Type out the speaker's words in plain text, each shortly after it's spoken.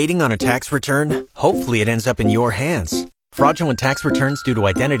Waiting on a tax return? Hopefully it ends up in your hands. Fraudulent tax returns due to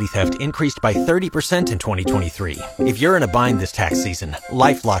identity theft increased by 30% in 2023. If you're in a bind this tax season,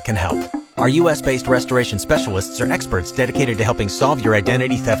 LifeLock can help. Our U.S.-based restoration specialists are experts dedicated to helping solve your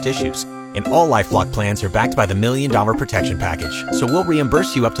identity theft issues. And all LifeLock plans are backed by the $1 Million Protection Package. So we'll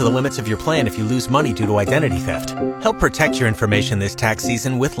reimburse you up to the limits of your plan if you lose money due to identity theft. Help protect your information this tax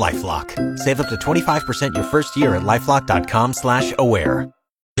season with LifeLock. Save up to 25% your first year at LifeLock.com/aware.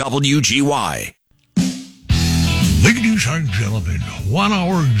 WGY. Ladies and gentlemen, 1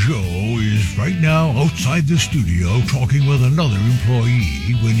 Hour Joe is right now outside the studio talking with another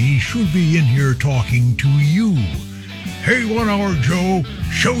employee when he should be in here talking to you. Hey, 1 Hour Joe,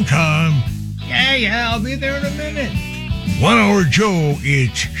 showtime. Yeah, I'll be there in a minute. 1 Hour Joe,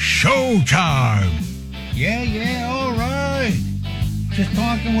 it's showtime. Yeah, all right. Just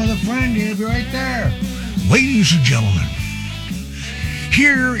talking with a friend, he'll be right there. Ladies and gentlemen,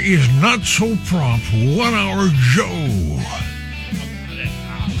 here is not so prompt 1 Hour Joe. Cut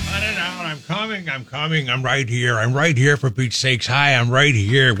it out. I'm coming. I'm right here for Pete's sakes. Hi, I'm right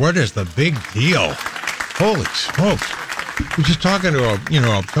here. What is the big deal? Holy smokes. We're just talking to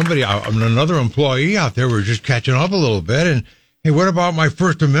another employee out there. We're just catching up a little bit. And hey, what about my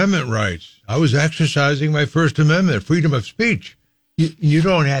First Amendment rights? I was exercising my First Amendment, freedom of speech. You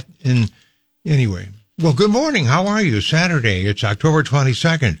don't have, anyway. Well, good morning. How are you? Saturday. It's October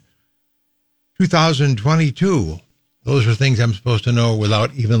 22nd, 2022. Those are things I'm supposed to know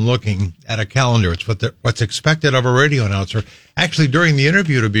without even looking at a calendar. It's what's expected of a radio announcer. Actually, during the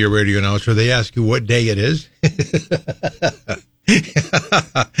interview to be a radio announcer, they ask you what day it is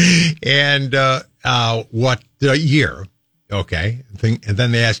and what year. Okay. And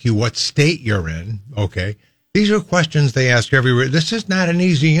then they ask you what state you're in. Okay. These are questions they ask everywhere. This is not an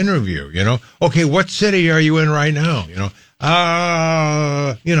easy interview, Okay, what city are you in right now?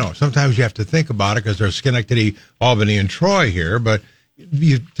 Sometimes you have to think about it because there's Schenectady, Albany, and Troy here, but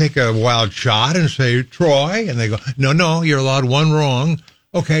you take a wild shot and say Troy, and they go, no, you're allowed one wrong.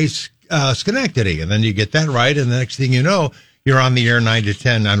 Okay, Schenectady, and then you get that right, and the next thing you know, you're on the air 9 to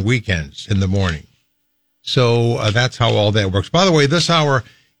 10 on weekends in the morning. So that's how all that works. By the way, this hour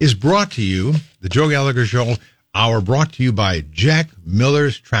is brought to you, the Joe Gallagher Show hour brought to you by Jack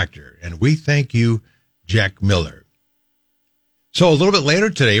Miller's Tractor. And we thank you, Jack Miller. So a little bit later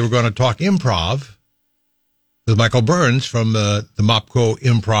today, we're going to talk improv with Michael Burns from the Mopco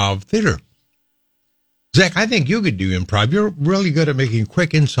Improv Theater. Zach, I think you could do improv. You're really good at making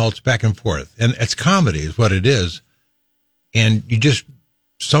quick insults back and forth. And it's comedy is what it is. And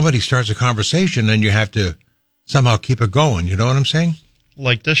somebody starts a conversation and you have to somehow keep it going. You know what I'm saying?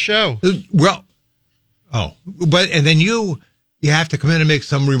 Like this show. Well, and then you have to come in and make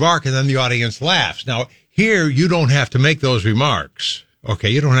some remark, and then the audience laughs. Now, here, you don't have to make those remarks. Okay,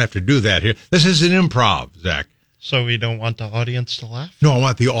 you don't have to do that here. This is an improv, Zach. So we don't want the audience to laugh? No, I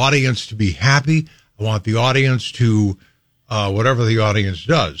want the audience to be happy. I want the audience to, whatever the audience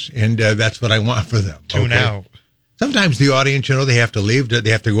does, and that's what I want for them. Tune out. Sometimes the audience, they have to leave.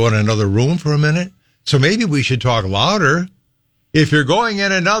 They have to go in another room for a minute. So maybe we should talk louder. If you're going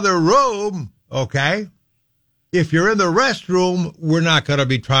in another room, okay, if you're in the restroom, we're not going to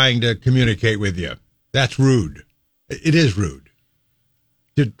be trying to communicate with you. That's rude. It is rude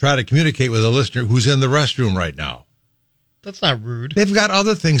to try to communicate with a listener who's in the restroom right now. That's not rude. They've got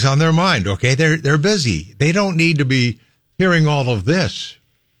other things on their mind, okay? They're busy. They don't need to be hearing all of this.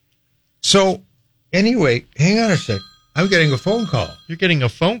 So, anyway, hang on a sec. I'm getting a phone call. You're getting a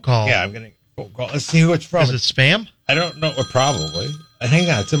phone call? Yeah, I'm getting a phone call. Let's see who it's from. Is it spam? I don't know. Probably. Hang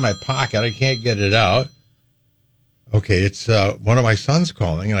on. It's in my pocket. I can't get it out. Okay. It's one of my sons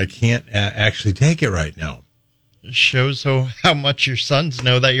calling, and I can't actually take it right now. It shows how much your sons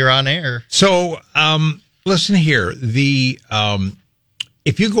know that you're on air. So, listen here. If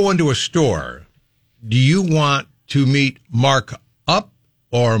you go into a store, do you want to meet mark up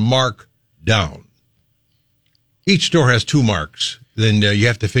or mark down? Each store has two marks. Then you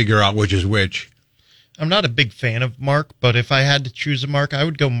have to figure out which is which. I'm not a big fan of mark, but if I had to choose a mark, I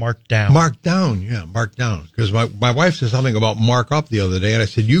would go mark down. Mark down, yeah, mark down. Because my wife said something about mark up the other day, and I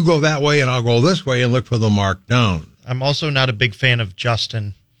said, you go that way and I'll go this way and look for the mark down. I'm also not a big fan of just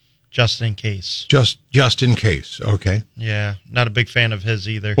in case. Just in case, okay. Yeah, not a big fan of his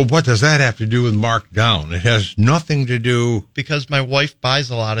either. Well, what does that have to do with mark down? It has nothing to do... Because my wife buys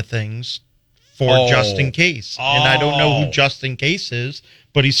a lot of things for just in case. And I don't know who just in case is,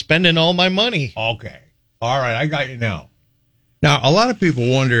 but he's spending all my money. Okay. All right, I got you now. Now, a lot of people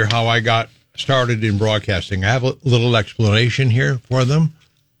wonder how I got started in broadcasting. I have a little explanation here for them.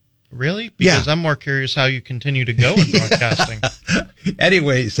 Really? Because I'm more curious how you continue to go in broadcasting.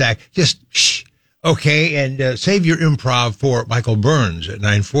 Anyway, Zach, just shh. Okay, and save your improv for Michael Burns at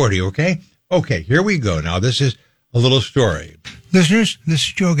 9:40, okay? Okay, here we go. Now, this is a little story. Listeners, this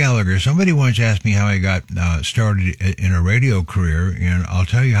is Joe Gallagher. Somebody once asked me how I got started in a radio career, and I'll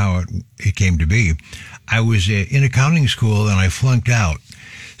tell you how it came to be. I was in accounting school, and I flunked out.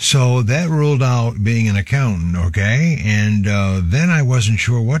 So that ruled out being an accountant, okay? And then I wasn't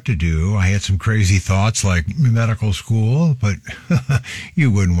sure what to do. I had some crazy thoughts like medical school, but you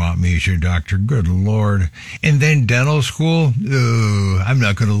wouldn't want me as your doctor. Good Lord. And then dental school. I'm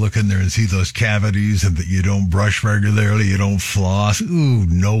not going to look in there and see those cavities and that you don't brush regularly, you don't floss. Ooh,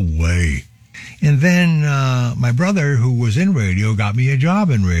 no way. And then my brother, who was in radio, got me a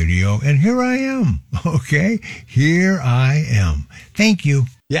job in radio, and here I am, okay? Here I am. Thank you.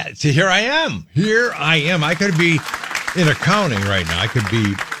 Yeah, see, here I am. Here I am. I could be in accounting right now. I could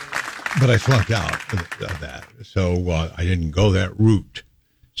be, but I flunked out of that. So I didn't go that route.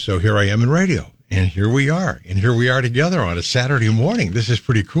 So here I am in radio, and here we are. And here we are together on a Saturday morning. This is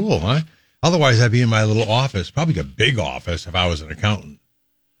pretty cool, huh? Otherwise, I'd be in my little office, probably a big office if I was an accountant.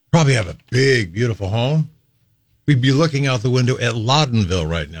 Probably have a big, beautiful home. We'd be looking out the window at Loudonville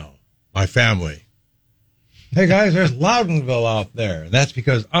right now, my family. Hey, guys, there's Loudonville out there. And that's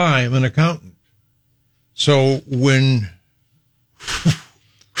because I'm an accountant. So when...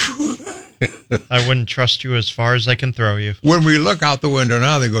 I wouldn't trust you as far as I can throw you. When we look out the window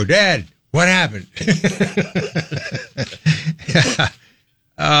now, they go, Dad, what happened?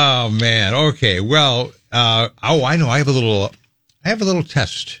 Oh, man. Okay. Well, I know. I have a little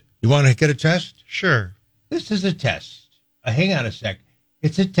test. You want to get a test? Sure. This is a test. Hang on a sec.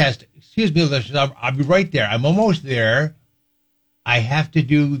 It's a test. Excuse me, listeners. I'll be right there. I'm almost there. I have to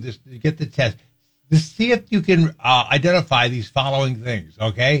do this to get the test. To see if you can identify these following things,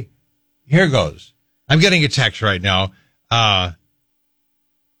 okay? Here goes. I'm getting a text right now.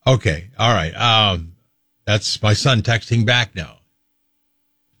 Okay. All right. That's my son texting back now.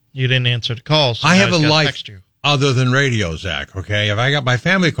 You didn't answer the call, so I have a life text you. Other than radio, Zach, okay? If I got my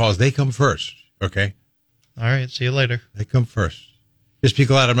family calls, they come first, okay? All right, see you later. They come first. Just be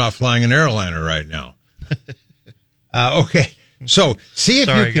glad I'm not flying an airliner right now. Okay, so see if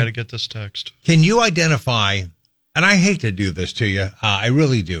Sorry, you I got to get this text. Can you identify, and I hate to do this to you, I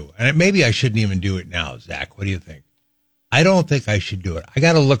really do, and maybe I shouldn't even do it now, Zach. What do you think? I don't think I should do it. I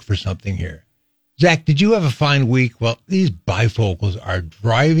got to look for something here. Zach, did you have a fine week? Well, these bifocals are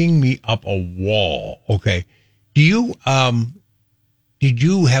driving me up a wall, okay? Did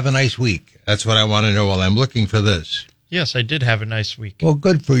you have a nice week? That's what I want to know while I'm looking for this. Yes, I did have a nice week. Well,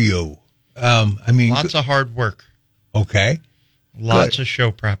 good for you. Lots of hard work. Okay. Lots of show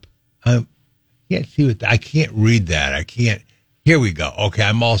prep. Can't see what I can't read that. I can't. Here we go. Okay,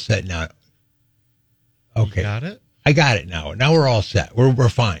 I'm all set now. Okay, You got it? I got it now. Now we're all set. We're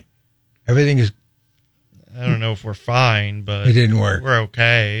fine. Everything is. I don't know if we're fine, but It didn't work. We're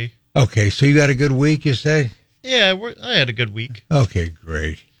okay. Okay, so you got a good week, you say? Yeah, I had a good week. Okay,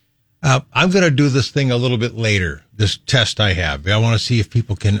 great. I'm going to do this thing a little bit later, this test I have. I want to see if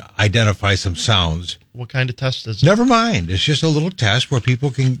people can identify some sounds. What kind of test is it? Never mind. It's just a little test where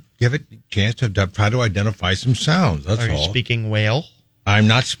people can give it a chance to try to identify some sounds. That's all. Are you speaking whale? I'm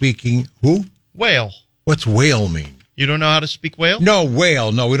not speaking who? Whale. What's whale mean? You don't know how to speak whale? No,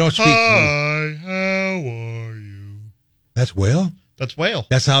 whale. No, we don't speak. Hi, how are you? That's whale? That's whale.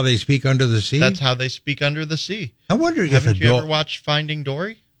 That's how they speak under the sea? That's how they speak under the sea. I wonder if Haven't you ever watched Finding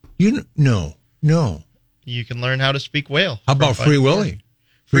Dory? No. You can learn how to speak whale. How about Free Willy?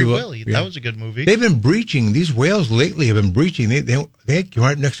 Free Willy. Yeah. That was a good movie. They've been breaching. These whales lately have been breaching. They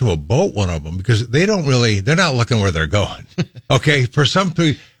right next to a boat, one of them, because they're not looking where they're going. Okay, for some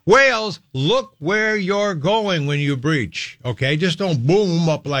people, whales, look where you're going when you breach. Okay, just don't boom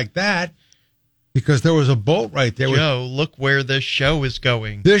up like that, because there was a boat right there. Joe, look where this show is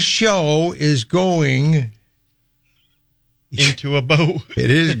going. This show is going into a boat.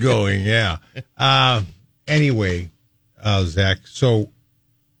 It is going, yeah. Anyway, Zach, so,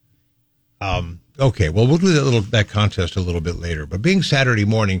 okay, well, we'll do that contest a little bit later. But being Saturday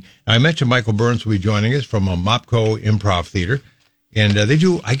morning, I mentioned Michael Burns will be joining us from Mopco Improv Theater. And they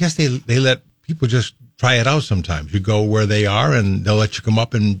do, I guess they let people just try it out sometimes. You go where they are, and they'll let you come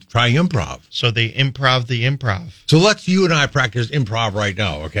up and try improv. So they improv the improv. So you and I practice improv right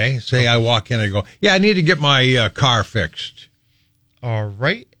now, okay? Say I walk in and I go, yeah, I need to get my car fixed. All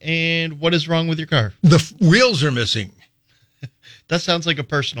right. And what is wrong with your car? The wheels are missing. That sounds like a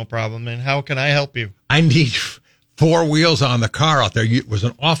personal problem. And how can I help you? I need 4 wheels on the car out there. It was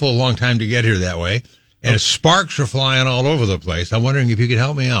an awful long time to get here that way. and sparks are flying all over the place. I'm wondering if you could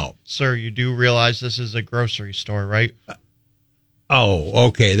help me out. Sir, you do realize this is a grocery store, right? Oh,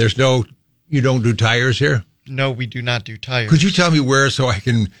 okay. You don't do tires here? No, we do not do tires. Could you tell me where so I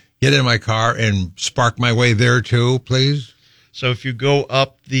can get in my car and spark my way there too, please? So if you go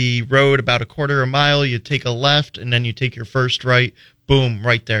up the road about a quarter of a mile, you take a left, and then you take your first right. Boom,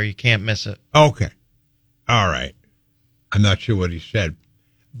 right there. You can't miss it. Okay. All right. I'm not sure what he said.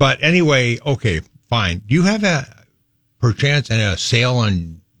 But anyway, okay, fine. Do you have perchance a sale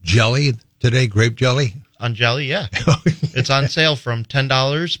on jelly today, grape jelly? On jelly, yeah. It's on sale from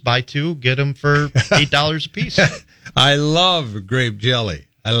 $10. Buy two, get them for $8 a piece. I love grape jelly.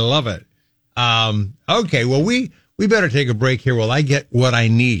 I love it. Okay, well, we better take a break here while I get what I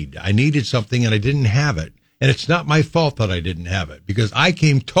need. I needed something and I didn't have it. And it's not my fault that I didn't have it because I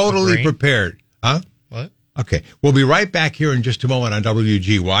came totally prepared. Huh? What? Okay. We'll be right back here in just a moment on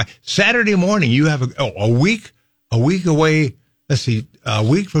WGY. Saturday morning, you have a week away. Let's see, a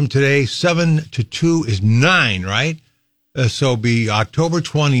week from today, 7 to 2 is 9, right? So be October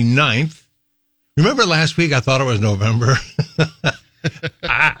 29th. Remember last week I thought it was November?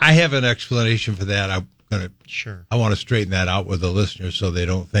 I have an explanation for that. I want to straighten that out with the listeners so they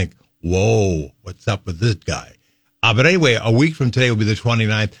don't think, whoa, what's up with this guy? But anyway, a week from today will be the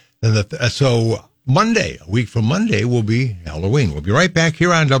 29th. Then so Monday, a week from Monday, will be Halloween. We'll be right back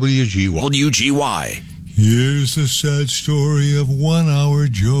here on WGY. WGY. Here's the sad story of 1 Hour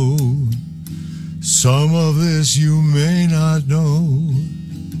Joe. Some of this you may not know.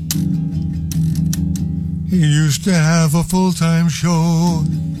 He used to have a full-time show,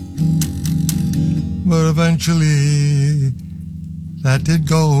 but eventually that did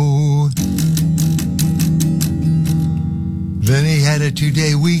go. Then he had a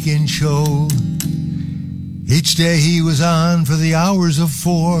 2-day weekend show. Each day he was on for the hours of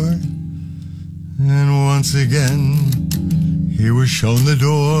 4. And once again, he was shown the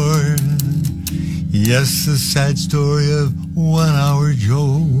door. Yes, the sad story of 1 Hour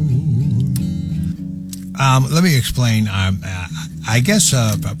Joe. Let me explain. I guess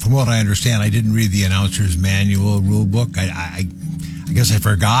from what I understand, I didn't read the announcer's manual rule book. I guess I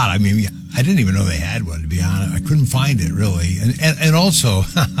forgot. I mean, I didn't even know they had one, to be honest. I couldn't find it, really. And also,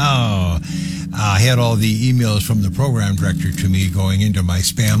 I had all the emails from the program director to me going into my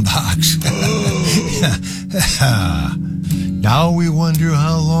spam box. Now we wonder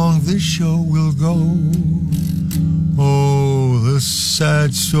how long this show will go. Oh, the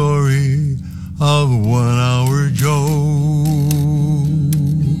sad story of 1 Hour Joe.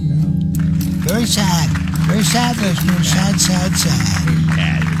 Very sad. Very sad, listeners. Sad.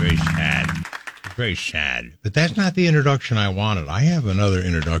 Very sad. Very sad. But that's not the introduction I wanted. I have another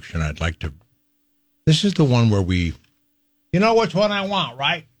introduction I'd like to. This is the one where you know which one I want,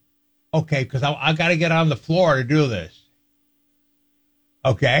 right? Okay, because I got to get on the floor to do this.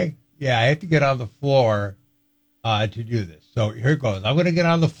 Okay? Yeah, I have to get on the floor to do this. So here it goes. I'm going to get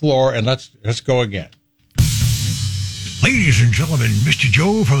on the floor, and let's go again. Ladies and gentlemen, Mr.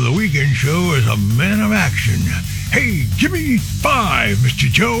 Joe from the Weekend Show is a man of action. Hey, give me 5, Mr.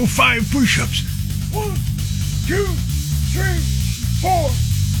 Joe. 5 push-ups. 1, 2, 3, 4,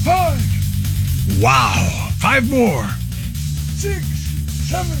 5. Wow. 5 more. 6,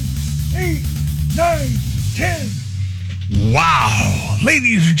 7, 8, 9, 10. Wow.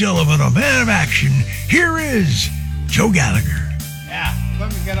 Ladies and gentlemen, a man of action. Here is Joe Gallagher. Yeah,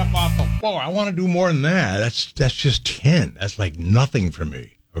 let me get up off the floor. I want to do more than that. That's just 10. That's like nothing for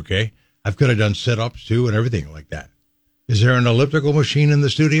me, okay? I could have done sit-ups, too, and everything like that. Is there an elliptical machine in the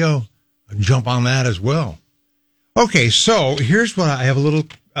studio? I'll jump on that as well. Okay, so here's what I have a little...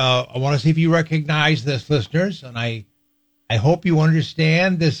 I want to see if you recognize this, listeners, and I hope you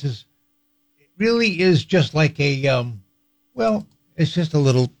understand. It really is just like a... it's just a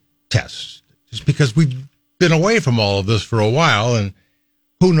little test. Just because we've been away from all of this for a while, and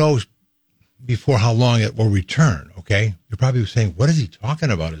who knows before how long it will return, okay? You're probably saying, what is he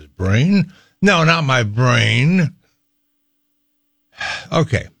talking about, his brain? No, not my brain.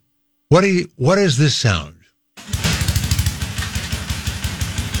 Okay. What is this sound?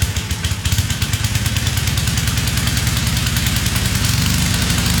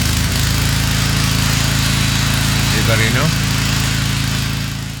 Anybody know?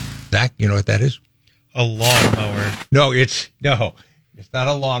 Zach, you know what that is? A lawnmower. No, it's not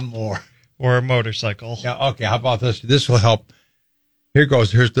a lawnmower. Or a motorcycle. Yeah, okay, how about this? This will help. Here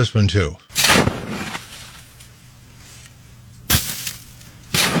goes. Here's this one, too.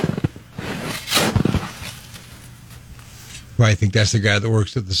 Well, I think that's the guy that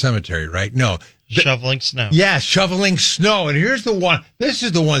works at the cemetery, right? No. Shoveling snow. Yeah, shoveling snow. And here's the one. This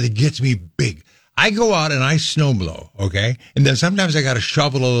is the one that gets me big. I go out and I snow blow, okay? And then sometimes I got to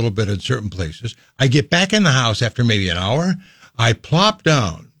shovel a little bit in certain places. I get back in the house after maybe an hour. I plop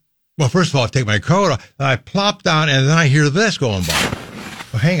down. Well, first of all, I take my coat off. I plop down, and then I hear this going by.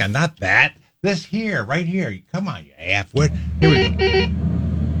 Well, hang on, not that. This here, right here. Come on, you halfwit. Here we go.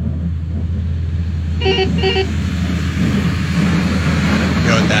 You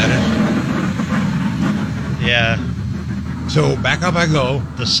know what that is? Yeah. So back up I go.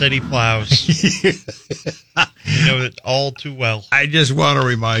 The city plows. You know it all too well. I just want to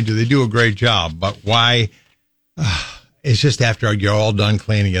remind you, they do a great job, but why? It's just after you're all done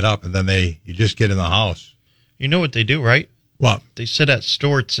cleaning it up, and then you just get in the house. You know what they do, right? What? They sit at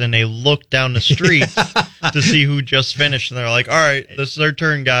Storts and they look down the street to see who just finished, and they're like, all right, this is our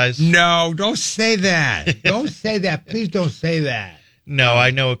turn, guys. No, don't say that. Don't say that. Please don't say that. No, I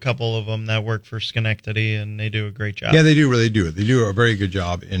know a couple of them that work for Schenectady, and they do a great job. Yeah, they do really do. They do a very good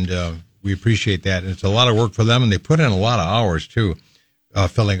job, and we appreciate that. And it's a lot of work for them, and they put in a lot of hours, too,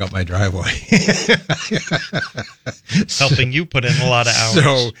 filling up my driveway. Helping you put in a lot of hours.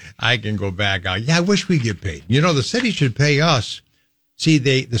 So I can go back out. Yeah, I wish we get paid. You know, the city should pay us. See,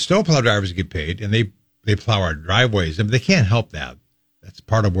 the snowplow drivers get paid, and they plow our driveways. I mean, they can't help that. That's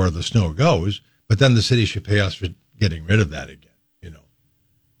part of where the snow goes. But then the city should pay us for getting rid of that again.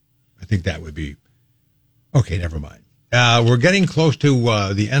 I think that would be okay. Never mind. We're getting close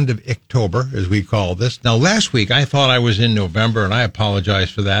to the end of October, as we call this. Now, last week I thought I was in November, and I apologize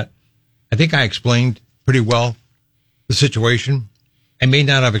for that. I think I explained pretty well the situation. I may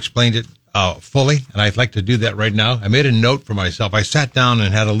not have explained it fully, and I'd like to do that right now. I made a note for myself. I sat down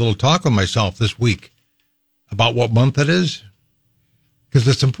and had a little talk with myself this week about what month it is, because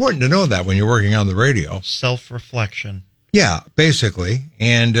it's important to know that when you're working on the radio. Self-reflection. Yeah, basically.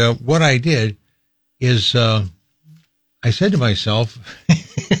 And what I did is I said to myself,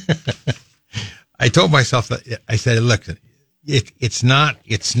 I told myself that I said, look, it's not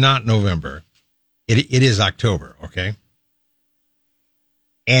November. It is October, okay?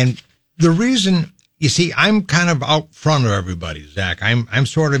 And the reason, you see, I'm kind of out front of everybody, Zach. I'm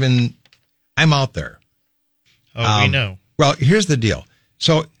sort of I'm out there. Oh, we know. Well, here's the deal.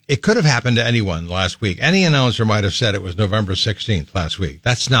 So it could have happened to anyone last week. Any announcer might have said it was November 16th last week.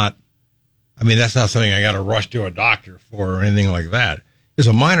 That's not something I got to rush to a doctor for or anything like that. It's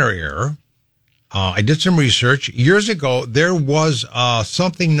a minor error. I did some research. Years ago, there was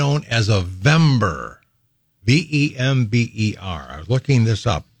something known as a Vember, Vember. I was looking this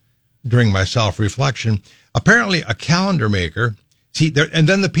up during my self-reflection. Apparently, a calendar maker, and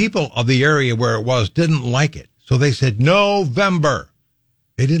then the people of the area where it was didn't like it. So they said, November.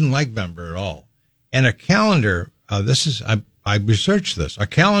 They didn't like Vember at all. And a calendar, I researched this. A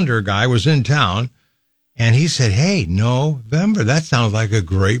calendar guy was in town, and he said, hey, November, that sounds like a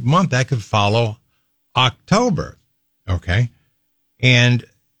great month. That could follow October. Okay. And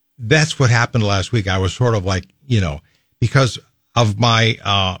that's what happened last week. I was sort of like, because of my,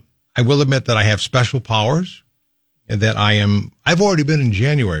 I will admit that I have special powers and that I've already been in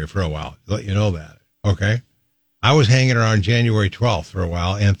January for a while. Let you know that. Okay. I was hanging around January 12th for a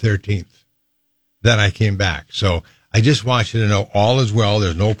while and 13th. Then I came back. So I just want you to know all is well.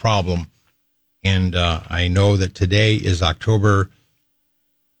 There's no problem. And I know that today is October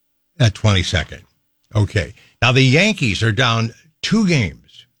 22nd. Okay. Now the Yankees are down 2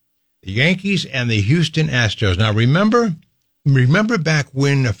 games. The Yankees and the Houston Astros. Now remember back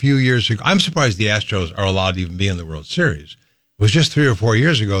when a few years ago, I'm surprised the Astros are allowed to even be in the World Series. It was just 3 or 4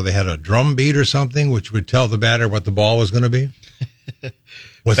 years ago. They had a drum beat or something, which would tell the batter what the ball was going to be.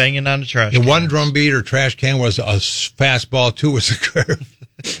 Banging on the trash can. One drum beat or trash can was a fastball, 2 was a curve.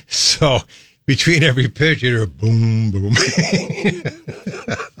 So between every pitch, you'd hear boom, boom.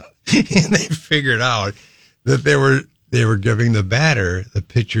 And they figured out that they were giving the batter, the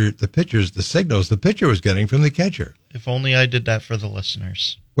pitchers, the signals the pitcher was getting from the catcher. If only I did that for the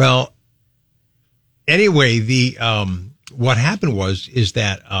listeners. Well, anyway, what happened is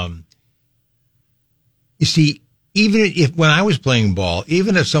that, you see, even if when I was playing ball,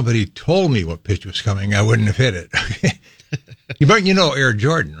 even if somebody told me what pitch was coming, I wouldn't have hit it. You know Air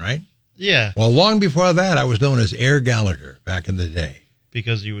Jordan, right? Yeah. Well, long before that, I was known as Air Gallagher back in the day.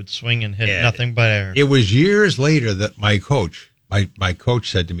 Because you would swing and hit nothing but air. It was years later that my coach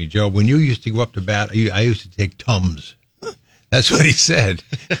said to me, Joe, when you used to go up to bat, I used to take Tums. That's what he said.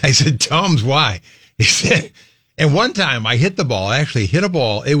 I said, Tums, why? He said, and one time I hit a ball,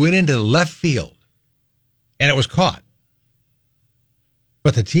 it went into left field, and it was caught.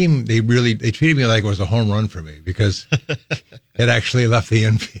 But the team, they treated me like it was a home run for me because it actually left the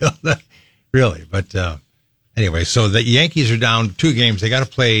infield. Really. But anyway, so the Yankees are down 2 games. They got to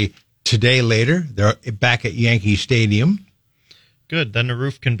play today later. They're back at Yankee Stadium. Good. Then the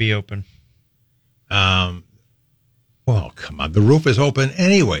roof can be open. Well, come on. The roof is open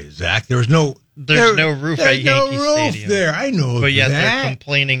anyway, Zach. There's no roof at Yankee roof Stadium. there. I know But yet that. they're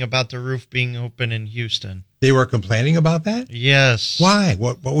complaining about the roof being open in Houston. They were complaining about that? Yes. Why?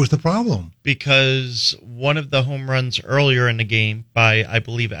 What was the problem? Because one of the home runs earlier in the game by, I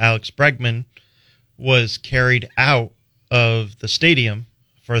believe, Alex Bregman was carried out of the stadium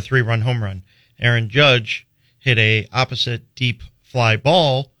for a 3-run home run. Aaron Judge hit a opposite deep fly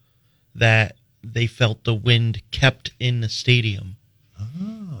ball that they felt the wind kept in the stadium.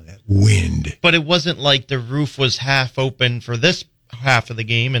 Oh, that wind. But it wasn't like the roof was half open for this half of the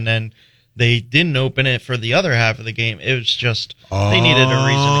game and then they didn't open it for the other half of the game. It was just they needed a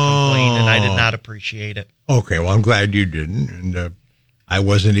reason to complain, and I did not appreciate it. Okay, well, I'm glad you didn't, and I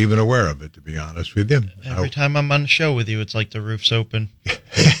wasn't even aware of it, to be honest with you. Every time I'm on the show with you, it's like the roof's open.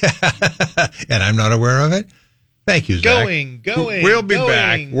 And I'm not aware of it? Thank you, Zach. We'll be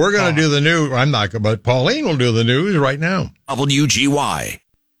back. We're going to do the news. I'm not, but Pauline will do the news right now. WGY.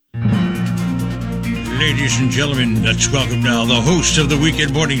 Ladies and gentlemen, let's welcome now the host of the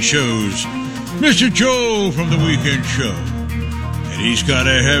Weekend Morning Shows, Mr. Joe from the Weekend Show. And he's got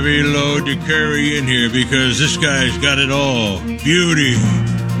a heavy load to carry in here because this guy's got it all. Beauty,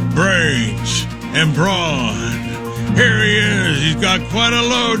 brains, and brawn. Here he is. He's got quite a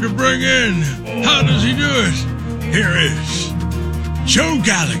load to bring in. How does he do it? Here is Joe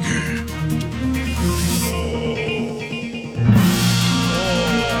Gallagher.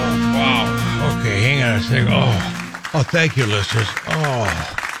 Okay, hang on a second. Oh, thank you, listeners. Oh,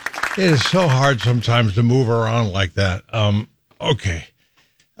 it is so hard sometimes to move around like that. Okay.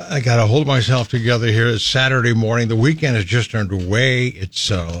 I got to hold myself together here. It's Saturday morning. The weekend has just turned away.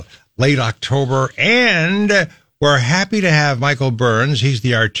 It's late October, and we're happy to have Michael Burns. He's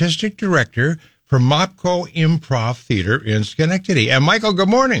the artistic director for Mopco Improv Theater in Schenectady. And Michael, good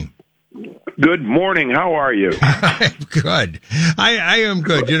morning. Good morning. How are you? I'm good. I am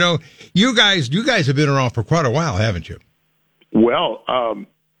good. You know, you guys have been around for quite a while, haven't you? Well,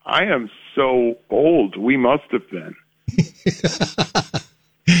 I am so old. We must have been.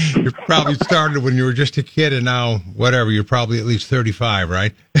 You probably started when you were just a kid, and now, whatever, you're probably at least 35,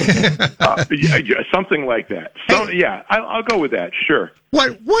 right? Yeah, something like that. So, yeah, I'll go with that. Sure.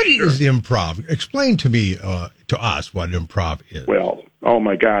 What is improv? Explain to me, to us, what improv is. Well, oh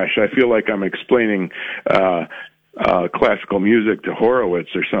my gosh, I feel like I'm explaining classical music to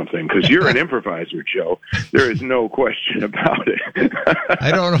Horowitz or something, because you're an improviser, Joe. There is no question about it.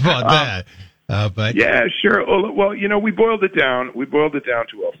 I don't know about that. But yeah, sure. Well, you know, we boiled it down. We boiled it down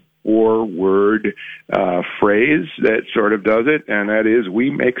to a 4-word phrase that sort of does it, and that is, we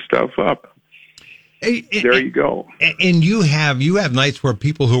make stuff up. There you go. And you have nights where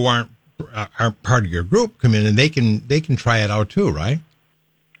people who aren't part of your group come in, and they can try it out too, right?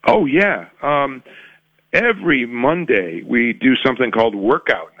 Oh yeah. Every Monday we do something called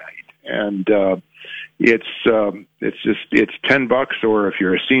workout night, and it's $10, or if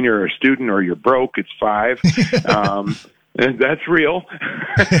you're a senior or a student or you're broke, it's $5. And that's real.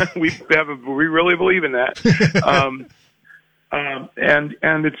 We really believe in that.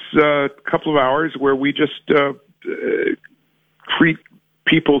 And it's a couple of hours where we just treat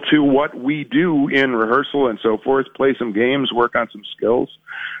people to what we do in rehearsal and so forth, play some games, work on some skills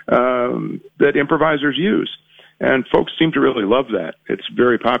that improvisers use. And folks seem to really love that. It's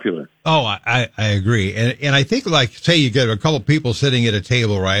very popular. Oh, I agree. And I think, like, say you get a couple of people sitting at a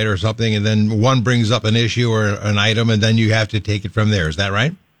table, right, or something, and then one brings up an issue or an item, and then you have to take it from there. Is that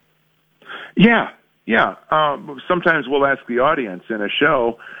right? Yeah. Sometimes we'll ask the audience in a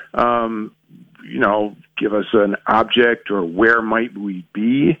show, give us an object or where might we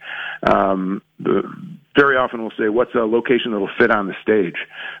be. Very often we'll say, what's a location that'll fit on the stage?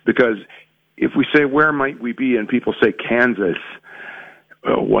 Because if we say, where might we be, and people say Kansas,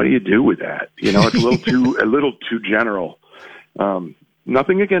 what do you do with that? You know, it's a little too general.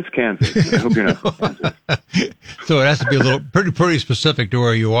 Nothing against Kansas. I hope you know. So it has to be a little pretty specific to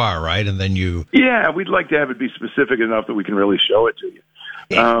where you are, right? And then Yeah, we'd like to have it be specific enough that we can really show it to you.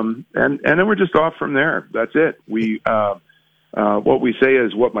 And then we're just off from there. That's it. What we say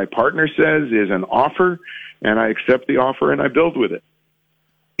is, what my partner says is an offer, and I accept the offer and I build with it.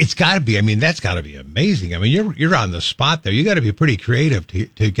 It's got to be. I mean, that's got to be amazing. I mean, you're on the spot there. You got to be pretty creative to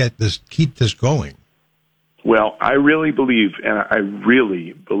keep this going. Well, I really believe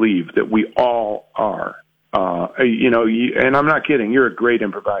that we all are. And I'm not kidding. You're a great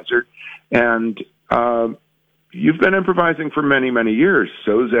improviser, and you've been improvising for many, many years.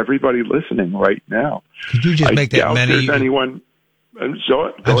 So is everybody listening right now. Could you just make that many? There's anyone.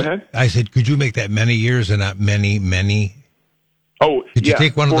 So go ahead. I said, could you make that many years and not many? Oh, Could you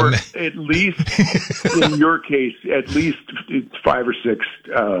take one of them? At least, in your case, at least 5 or 6.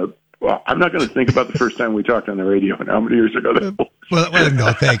 Well, I'm not going to think about the first time we talked on the radio and how many years ago that was. Well,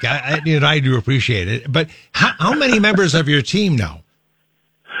 no, thank you. I do appreciate it. But how many members of your team now?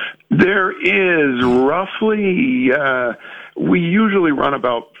 There is roughly, we usually run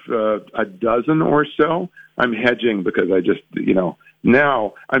about a dozen or so. I'm hedging because I just,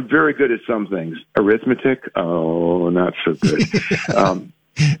 now I'm very good at some things. Arithmetic, not so good.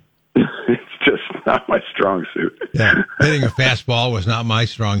 It's just not my strong suit. Yeah, hitting a fastball was not my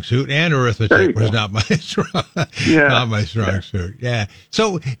strong suit, and arithmetic was not my strong suit. Yeah.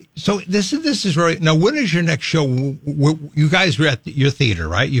 So this is really now. When is your next show? You guys are at your theater,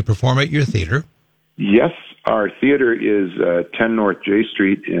 right? You perform at your theater. Yes, our theater is 10 North J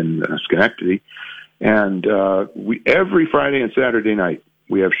Street in Schenectady, and we every Friday and Saturday night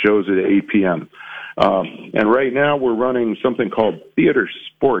we have shows at 8 p.m. And right now we're running something called Theater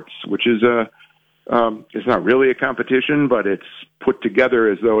Sports, which is it's not really a competition, but it's put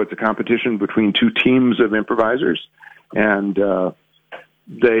together as though it's a competition between 2 teams of improvisers. And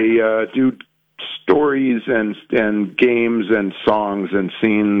they do stories and games and songs and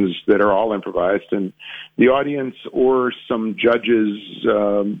scenes that are all improvised. And the audience or some judges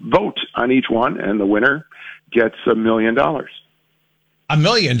vote on each one, and the winner gets $1 million. $1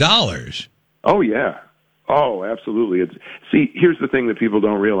 million? Oh, yeah. Oh, absolutely. See, here's the thing that people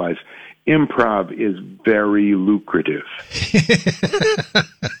don't realize. Improv is very lucrative.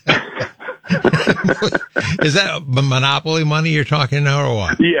 Is that monopoly money you're talking now or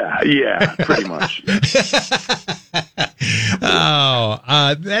what? Yeah, pretty much.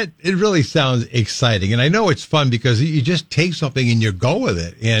 It really sounds exciting. And I know it's fun because you just take something and you go with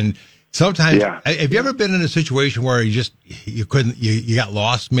it. And sometimes, have you ever been in a situation where you got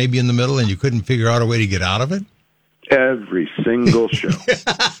lost maybe in the middle and you couldn't figure out a way to get out of it? Every single show.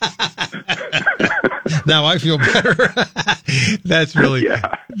 Now I feel better. That's really,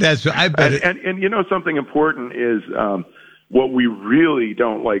 I bet it. And something important is, what we really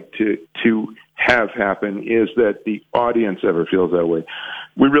don't like to have happen is that the audience ever feels that way.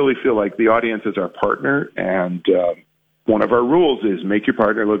 We really feel like the audience is our partner, and, one of our rules is make your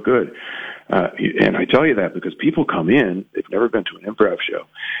partner look good. And I tell you that because people come in, they've never been to an improv show,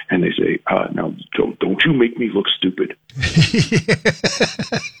 and they say, now, don't you make me look stupid.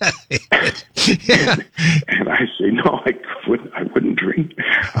 and I say, no, I wouldn't dream.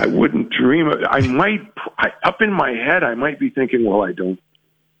 I wouldn't dream of it. Up in my head, I might be thinking, well, I don't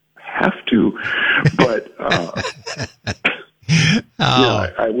have to, but,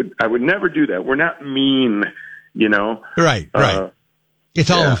 I would never do that. We're not mean. Right. It's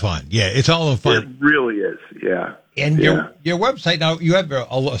all in fun. Yeah, it's all in fun. It really is. Yeah. And your website now, you have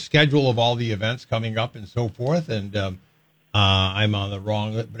a schedule of all the events coming up and so forth. And I'm on the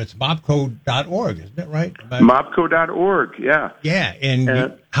wrong, but it's mobco.org, isn't it right? Mobco.org. Yeah. Yeah.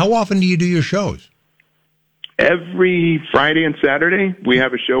 And how often do you do your shows? Every Friday and Saturday we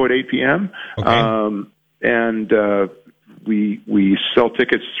have a show at 8 p.m. Okay. We sell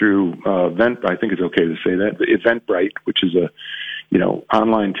tickets through Event. I think it's okay to say that Eventbrite, which is a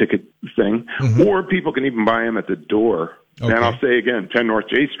online ticket thing, or people can even buy them at the door. Okay. And I'll say again, 10 North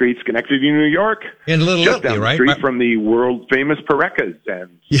J Street, Schenectady, New York, in Little just Italy, down right? the street from the world famous Parecas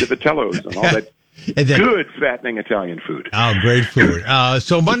and Civitellos and all that. Good fattening Italian food. Oh, great food.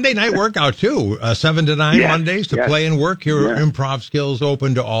 So Monday night workout too, 7 to 9 Mondays to play and work your improv skills,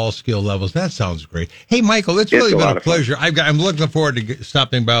 open to all skill levels. That sounds great. Hey, Michael, it's really been a pleasure. I'm looking forward to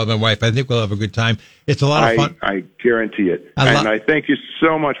stopping by with my wife. I think we'll have a good time. It's a lot of fun. I guarantee it. And I thank you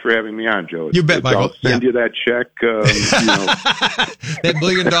so much for having me on, Joe. You bet, Michael. I'll send you that check. That $1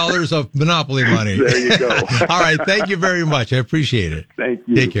 billion of monopoly money. There you go. All right. Thank you very much. I appreciate it. Thank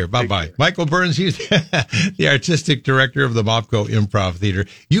you. Take care. Bye-bye. Michael Burns, he's the artistic director of the Mobco Improv Theater.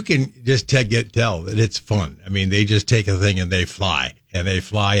 You can just tell that it's fun. I mean, they just take a thing and they fly and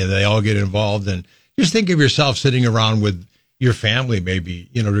they all get involved. And just think of yourself sitting around with your family, maybe,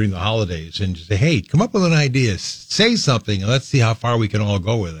 during the holidays, and just say, hey, come up with an idea, say something, and let's see how far we can all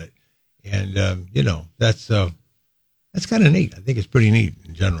go with it. And, that's kind of neat. I think it's pretty neat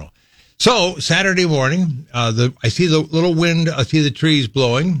in general. So Saturday morning, I see the little wind. I see the trees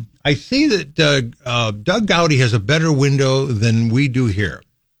blowing. I see that Doug Gowdy has a better window than we do here.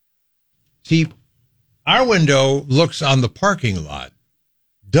 See, our window looks on the parking lot.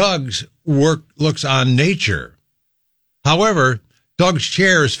 Doug's work looks on nature. However, Doug's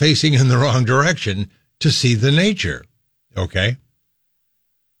chair is facing in the wrong direction to see the nature. Okay?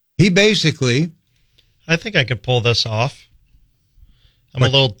 He basically... I think I could pull this off. I'm a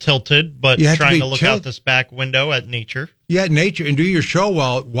little tilted, but You have to trying be to look out this back window at nature. Yeah, nature, and do your show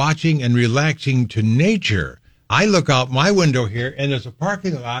while watching and relaxing to nature. I look out my window here, and there's a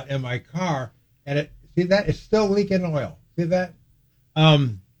parking lot in my car, and see that? It's still leaking oil. See that?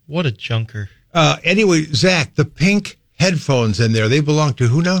 What a junker. Anyway, Zach, the pink headphones in there, they belong to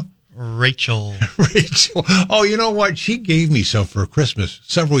who now? Rachel. Rachel. Oh, you know what? She gave me some for Christmas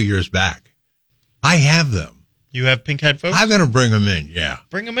several years back. I have them. You have pink headphones? I'm going to bring them in, yeah.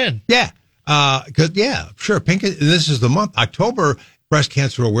 Bring them in. Yeah. Sure. Pink, this is the month. October, Breast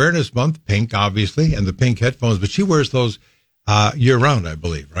Cancer Awareness Month, pink, obviously, and the pink headphones. But she wears those year-round, I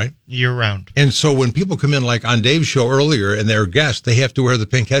believe, right? Year-round. And so when people come in, like on Dave's show earlier, and they're guests, they have to wear the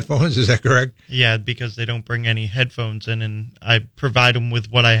pink headphones. Is that correct? Yeah, because they don't bring any headphones in, and I provide them with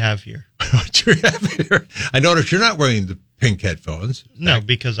what I have here. What you have here? I notice you're not wearing the pink headphones. No,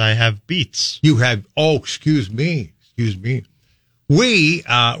 because I have Beats. You have, excuse me. We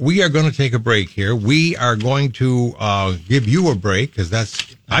are going to take a break here. We are going to give you a break because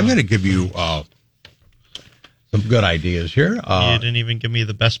I'm going to give you some good ideas here. You didn't even give me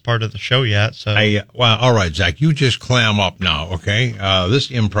the best part of the show yet. So, well, all right, Zach, you just clam up now, okay? This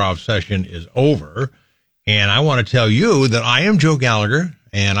improv session is over, and I want to tell you that I am Joe Gallagher,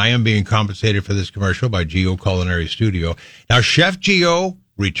 and I am being compensated for this commercial by Gio Culinary Studio. Now, Chef Gio,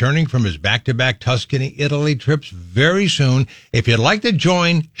 returning from his back-to-back Tuscany, Italy trips very soon. If you'd like to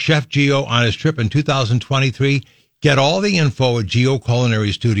join Chef Gio on his trip in 2023, get all the info at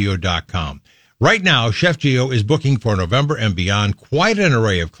GioCulinaryStudio.com. Right now, Chef Gio is booking for November and beyond, quite an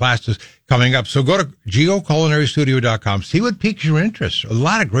array of classes coming up. So go to GioCulinaryStudio.com, see what piques your interest. A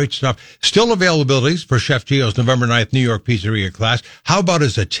lot of great stuff. Still availabilities for Chef Gio's November 9th New York Pizzeria class. How about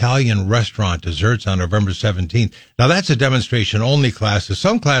his Italian restaurant desserts on November 17th? Now, that's a demonstration-only class.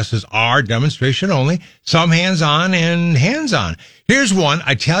 Some classes are demonstration-only, some hands-on and hands-on. Here's one,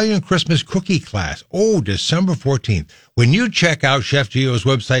 Italian Christmas cookie class. December 14th. When you check out Chef Gio's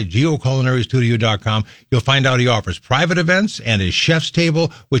website, GioCulinaryStudio.com, you'll find out he offers private events and his chef's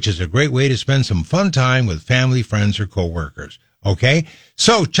table, which is a great way to spend some fun time with family, friends, or coworkers. Okay?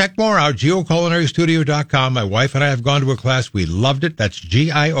 So check more out, GioCulinaryStudio.com. My wife and I have gone to a class. We loved it. That's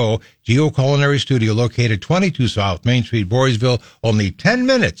G-I-O, Gio Culinary Studio, located 22 South Main Street, Voorheesville, only 10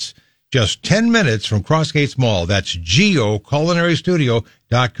 minutes. Just 10 minutes from Crossgates Mall. That's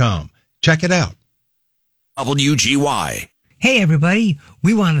GioCulinaryStudio.com. Check it out. WGY. Hey, everybody.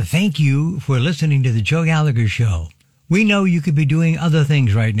 We want to thank you for listening to the Joe Gallagher Show. We know you could be doing other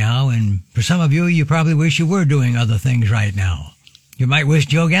things right now, and for some of you, you probably wish you were doing other things right now. You might wish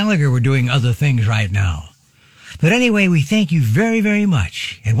Joe Gallagher were doing other things right now. But anyway, we thank you very, very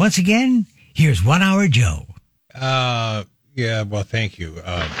much. And once again, here's 1 Hour Joe. Yeah, well, thank you. You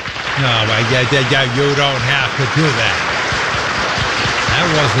don't have to do that.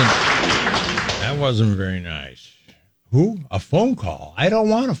 That wasn't very nice. Who? A phone call? I don't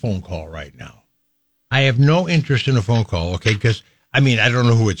want a phone call right now. I have no interest in a phone call, okay? Because, I don't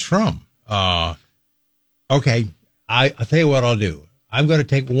know who it's from. Okay, I'll tell you what I'll do. I'm going to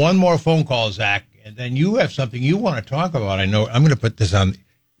take one more phone call, Zach, and then you have something you want to talk about. I know. I'm going to put this on.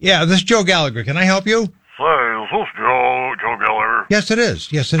 Yeah, this is Joe Gallagher. Can I help you? Say, is this Joe Gallagher? Yes, it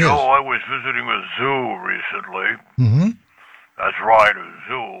is. Yes, it is. Joe, I was visiting a zoo recently. Mm-hmm. That's right, a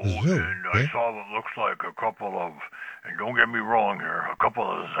zoo. And okay. I saw what looks like a couple of, and don't get me wrong here, a couple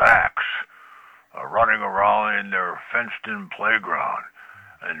of Zacks running around in their fenced-in playground.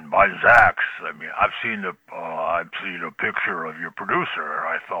 And by Zacks, I've seen a picture of your producer, and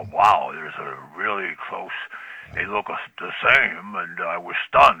I thought, wow, there's a really close. They look the same, and I was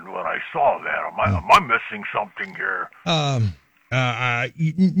stunned when I saw that. Am I missing something here?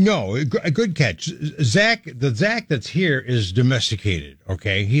 No, a good catch. The Zach that's here is domesticated,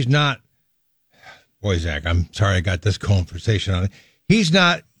 okay? He's not, boy, Zach, I'm sorry I got this conversation on it. He's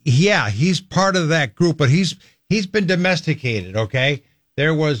not, he's part of that group, but he's been domesticated, okay?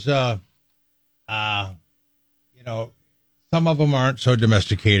 There was, some of them aren't so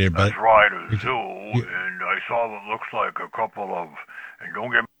domesticated, but. That's right, a zoo, and I saw what looks like a couple of, and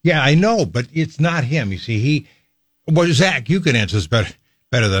don't get me. Yeah, I know, but it's not him. You see, well, Zach, you can answer this better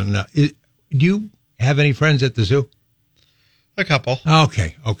than do you have any friends at the zoo? A couple.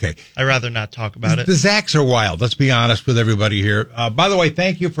 Okay. I'd rather not talk about it. The Zacks are wild. Let's be honest with everybody here. By the way,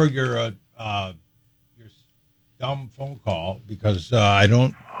 thank you for your dumb phone call because I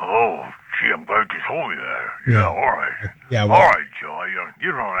don't. Oh, gee, I'm glad you told me that. Yeah, all right. Yeah, well, all right, Joe.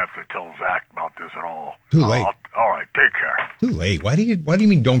 You don't have to tell Zach about this at all. Too late. All right, take care. Too late. Why do you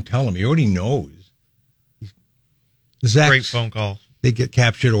mean don't tell him? He already knows. The Zacks, great phone call. They get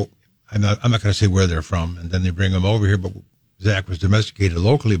captured. I'm not going to say where they're from, and then they bring them over here. But Zach was domesticated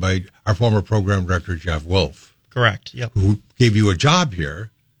locally by our former program director, Jeff Wolf, Correct. Yep. who gave you a job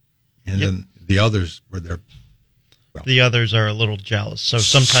here, and then the others were there. Well, The others are a little jealous, so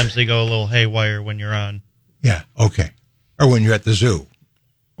sometimes they go a little haywire when you're on, yeah, okay. Or when you're at the zoo.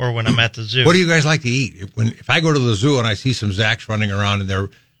 or when I'm at the zoo. What do you guys like to eat? If I go to the zoo and I see some Zachs running around in their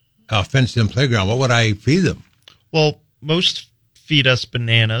fenced-in playground, what would I feed them? Well, most feed us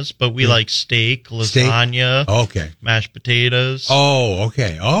bananas, but we like steak, lasagna, Okay. mashed potatoes, Oh,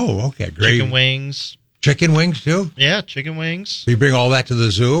 okay. Great. chicken wings. Chicken wings, too? Yeah, chicken wings. So you bring all that to the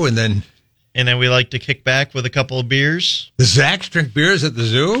zoo, and then And then we like to kick back with a couple of beers. the Zachs drink beers at the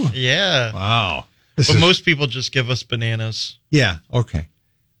zoo? Yeah. Wow. But most people just give us bananas. Yeah, okay.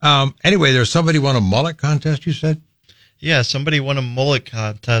 Anyway, there's somebody won a mullet contest, you said? Yeah, somebody won a mullet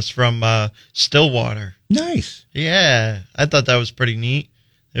contest from Stillwater. Nice. Yeah, I thought that was pretty neat.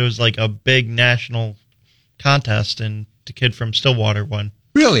 It was like a big national contest, and the kid from Stillwater won.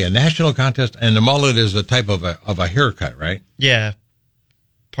 Really, a national contest? And the mullet is a type of a haircut, right? Yeah.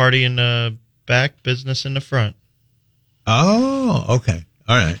 Party in the back, business in the front. Oh, okay.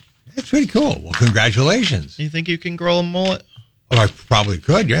 All right. That's pretty cool. Well, congratulations. You think you can grow a mullet? Oh, I probably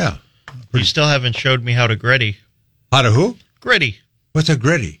could, yeah. You still haven't showed me how to gritty. How to who? Gritty, What's a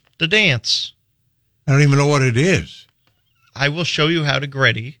gritty? the dance. I don't even know what it is. I will show you how to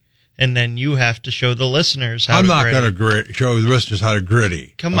gritty, and then you have to show the listeners how I'm to not gritty. going to show the listeners how to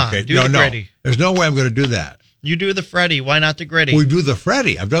gritty. Come on, do the gritty. There's no way I'm going to do that. You do the Freddy. Why not the gritty? We do the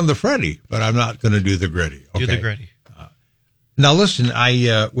Freddy. I've done the Freddy, but I'm not going to do the gritty. Okay. Do the gritty. Now, listen,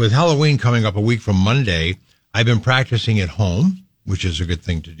 with Halloween coming up a week from Monday, I've been practicing at home, which is a good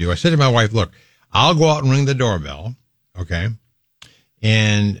thing to do. I said to my wife, look, I'll go out and ring the doorbell, okay?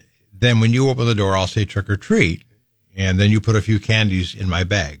 And then when you open the door, I'll say trick or treat. And then you put a few candies in my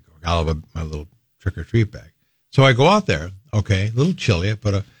bag. I'll have my little trick or treat bag. So I go out there, okay, a little chilly. I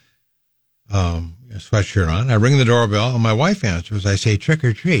put a sweatshirt on. I ring the doorbell, and my wife answers. I say trick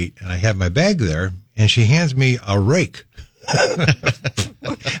or treat, and I have my bag there, and she hands me a rake.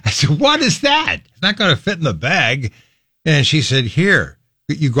 I said, what is that? It's not going to fit in the bag. And she said, here,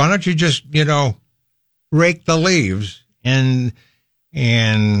 why don't you just, rake the leaves and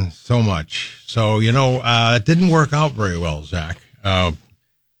so much. So, it didn't work out very well, Zach.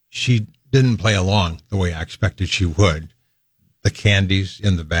 She didn't play along the way I expected she would. The candies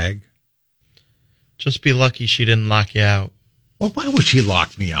in the bag. Just be lucky she didn't lock you out. Well, why would she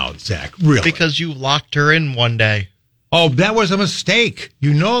lock me out, Zach? Really? Because you locked her in one day. Oh, that was a mistake.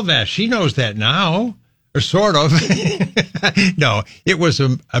 You know that. She knows that now. Or sort of. No, it was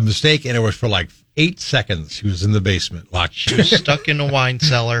a mistake, and it was for like 8 seconds. She was in the basement, locked. She was stuck in a wine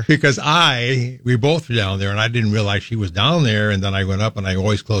cellar. Because we both were down there, and I didn't realize she was down there, and then I went up, and I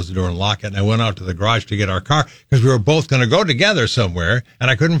always closed the door and lock it, and I went out to the garage to get our car, because we were both going to go together somewhere, and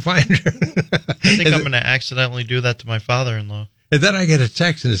I couldn't find her. I think I'm going to accidentally do that to my father-in-law. And then I get a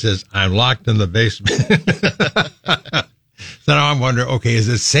text, and it says, I'm locked in the basement. So now I'm wondering, okay, is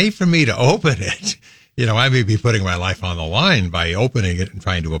it safe for me to open it? I may be putting my life on the line by opening it and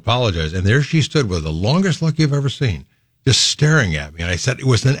trying to apologize. And there she stood with the longest look you've ever seen, just staring at me. And I said, it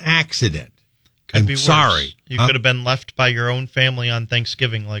was an accident. I'm sorry. You could have been left by your own family on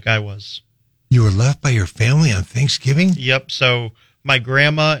Thanksgiving like I was. You were left by your family on Thanksgiving? Yep. So my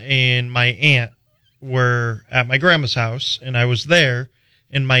grandma and my aunt were at my grandma's house, and I was there.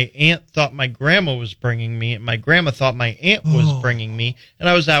 And my aunt thought my grandma was bringing me, and my grandma thought my aunt was bringing me, and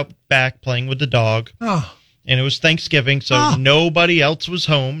I was out back playing with the dog. Oh. And it was Thanksgiving, so nobody else was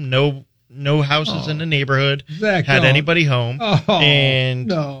home. No houses in the neighborhood had anybody home. And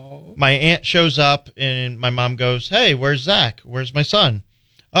my aunt shows up, and my mom goes, "Hey, where's Zach? Where's my son?"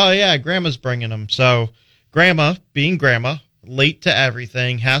 "Oh, yeah, Grandma's bringing him." So Grandma, being Grandma, late to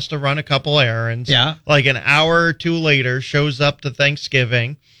everything, has to run a couple errands. Yeah. Like an hour or two later, shows up to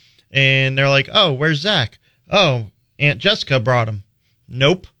Thanksgiving, and they're like, "Oh, where's Zach?" "Oh, Aunt Jessica brought him."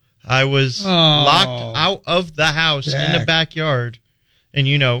 "Nope. I was locked out of the house in the backyard." And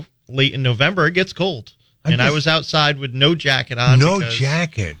late in November, it gets cold. I was outside with no jacket on. No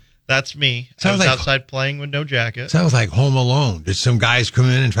jacket. That's me. I was outside playing with no jacket. Sounds like Home Alone. Did some guys come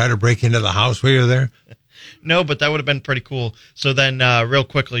in and try to break into the house while you were there? No, but that would have been pretty cool. So then, real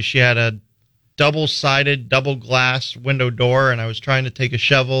quickly, she had a double-sided, double-glass window door, and I was trying to take a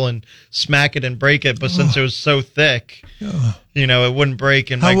shovel and smack it and break it, but since it was so thick, it wouldn't break.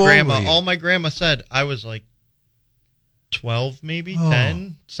 And all my grandma said, I was like 12, maybe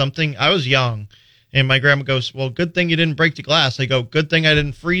 10, something. I was young, And my grandma goes, well, good thing you didn't break the glass. I go, good thing I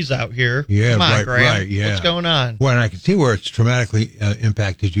didn't freeze out here. Yeah, Come on, right, Graham. right, yeah. What's going on? Well, and I can see where it's traumatically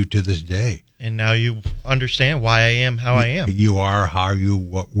impacted you to this day. And now you understand why I am how I am. You are how you,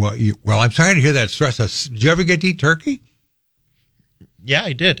 what you, well, I'm sorry to hear that stress. Did you ever get to eat turkey? Yeah,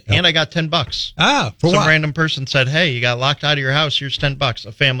 I did. Yep. And I got $10. Ah, for Some what? random person said, hey, you got locked out of your house. Here's $10.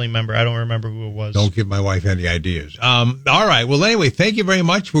 A family member. I don't remember who it was. Don't give my wife any ideas. All right. Well, anyway, thank you very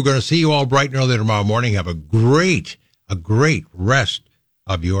much. We're going to see you all bright and early tomorrow morning. Have a great rest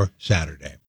of your Saturday.